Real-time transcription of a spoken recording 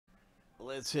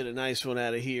Let's hit a nice one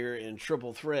out of here in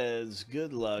triple threads.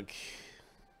 Good luck.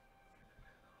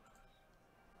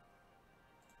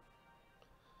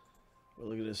 We're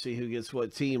looking to see who gets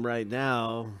what team right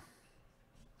now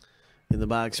in the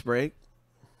box break.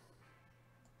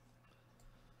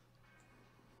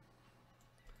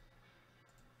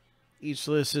 Each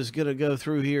list is going to go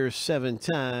through here 7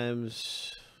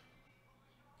 times.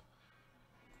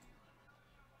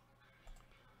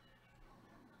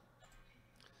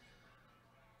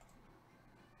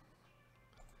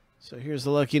 So here's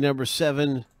the lucky number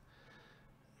 7.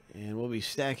 And we'll be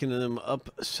stacking them up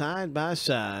side by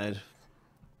side.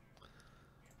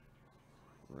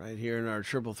 Right here in our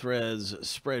triple threads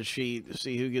spreadsheet to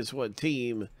see who gets what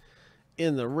team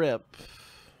in the rip.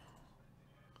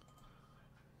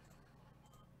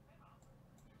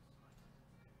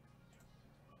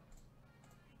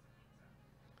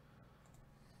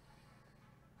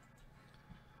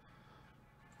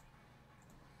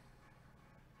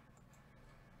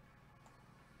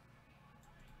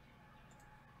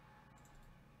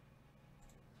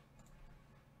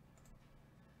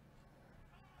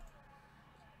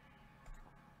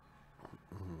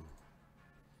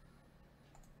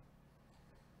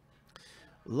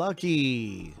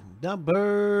 Lucky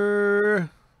number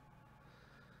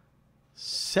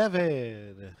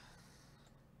 7.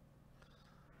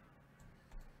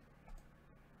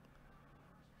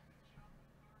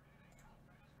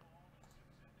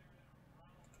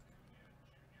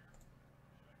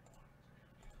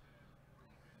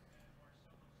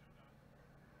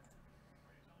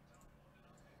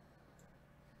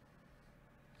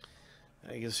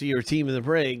 I can see your team in the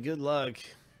break. Good luck.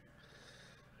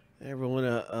 Everyone,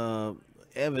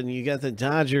 Evan, you got the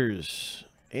Dodgers.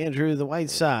 Andrew, the White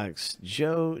Sox.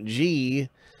 Joe G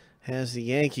has the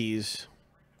Yankees.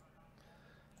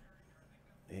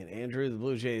 And Andrew, the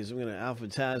Blue Jays. I'm going to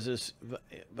alphabetize this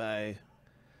by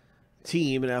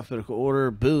team in alphabetical order.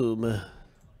 Boom.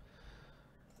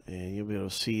 And you'll be able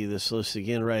to see this list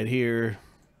again right here.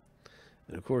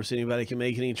 And, of course, anybody can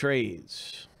make any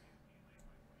trades.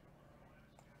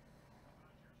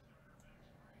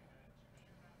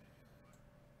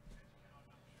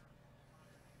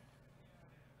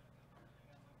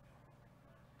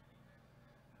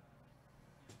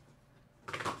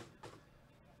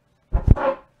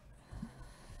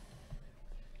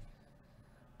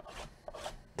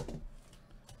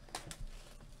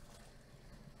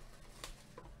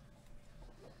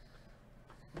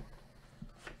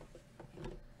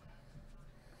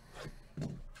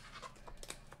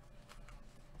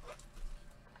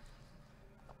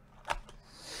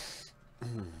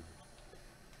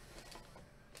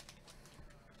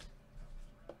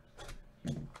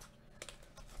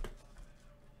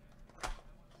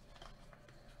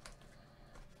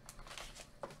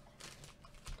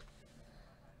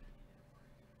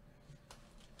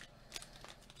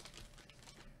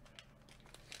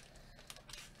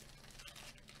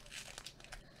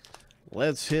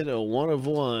 Let's hit a 1 of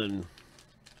 1.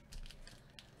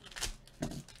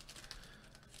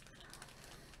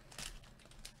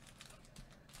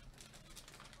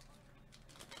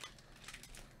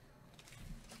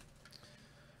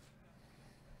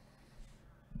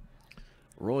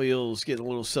 Royals getting a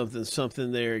little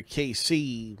something there.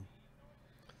 KC.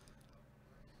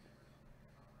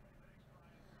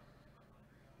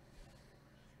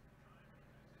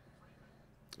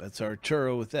 That's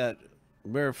Arturo with that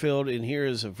Merrifield. And here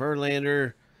is a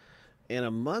Verlander and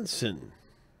a Munson.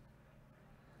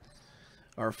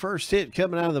 Our first hit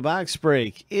coming out of the box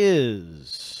break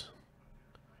is...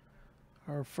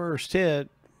 Our first hit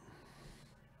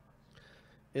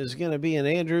is going to be an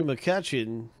Andrew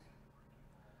McCutchen.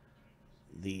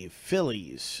 The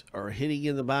Phillies are hitting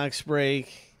in the box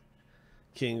break.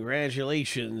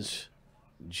 Congratulations,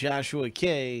 Joshua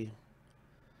K.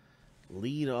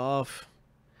 Lead off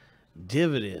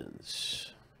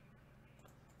dividends.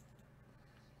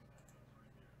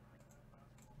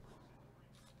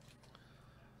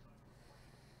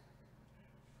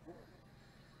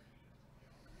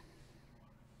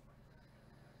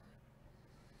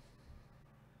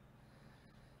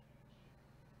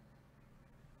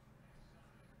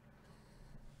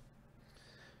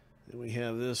 Then we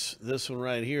have this one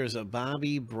right here is a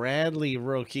Bobby Bradley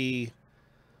rookie.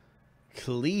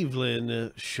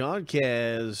 Cleveland, Sean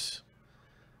Kaz.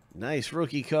 Nice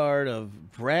rookie card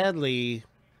of Bradley,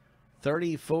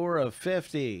 34 of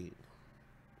 50.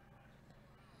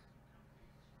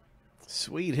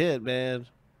 Sweet hit, man.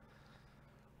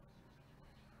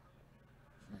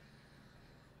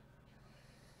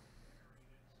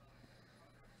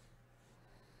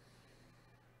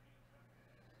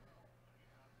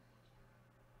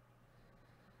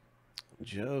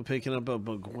 Joe picking up a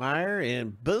McGuire,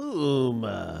 and boom!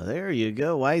 There you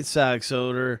go, White Sox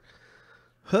owner.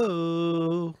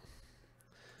 Ho!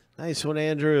 Nice one,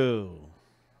 Andrew.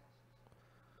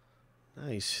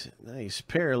 Nice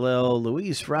parallel,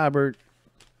 Luis Robert.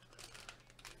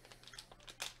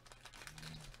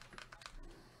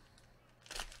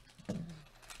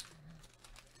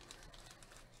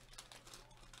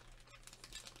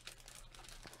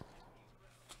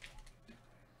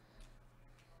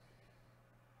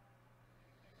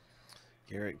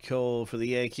 Garrett Cole for the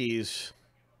Yankees.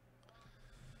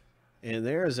 And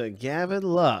there's a Gavin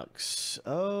Lux.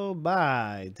 Oh,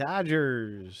 my.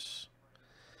 Dodgers.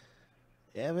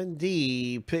 Evan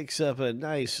D picks up a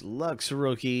nice Lux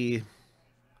rookie.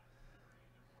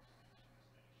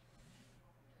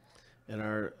 And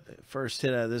our first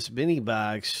hit out of this mini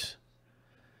box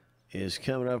is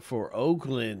coming up for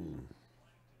Oakland.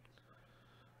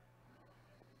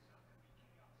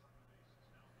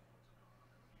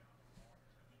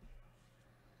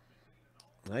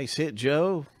 Nice hit,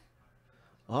 Joe.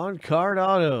 On card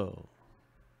auto.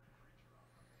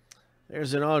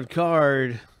 There's an on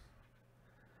card.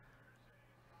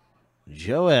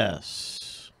 Joe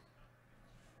S.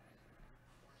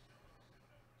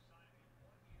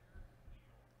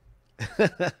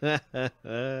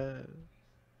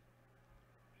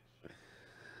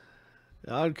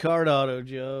 On card auto,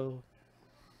 Joe.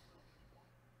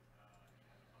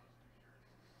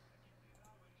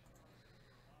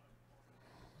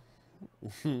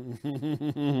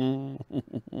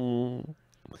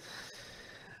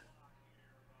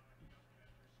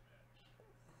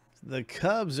 The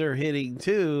Cubs are hitting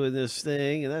too in this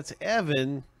thing, and that's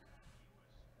Evan.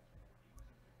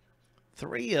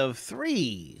 3 of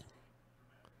 3.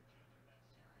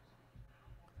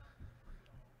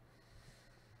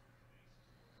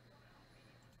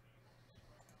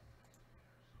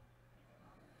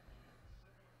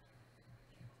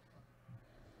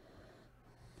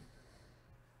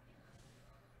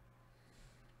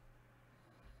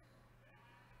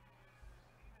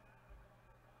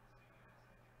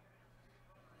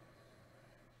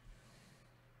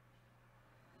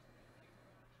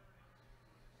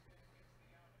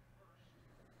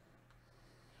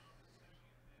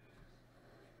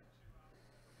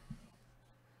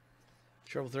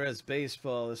 Triple Threads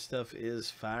Baseball. This stuff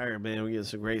is fire, man. We get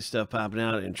some great stuff popping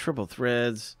out in Triple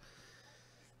Threads.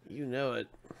 You know it.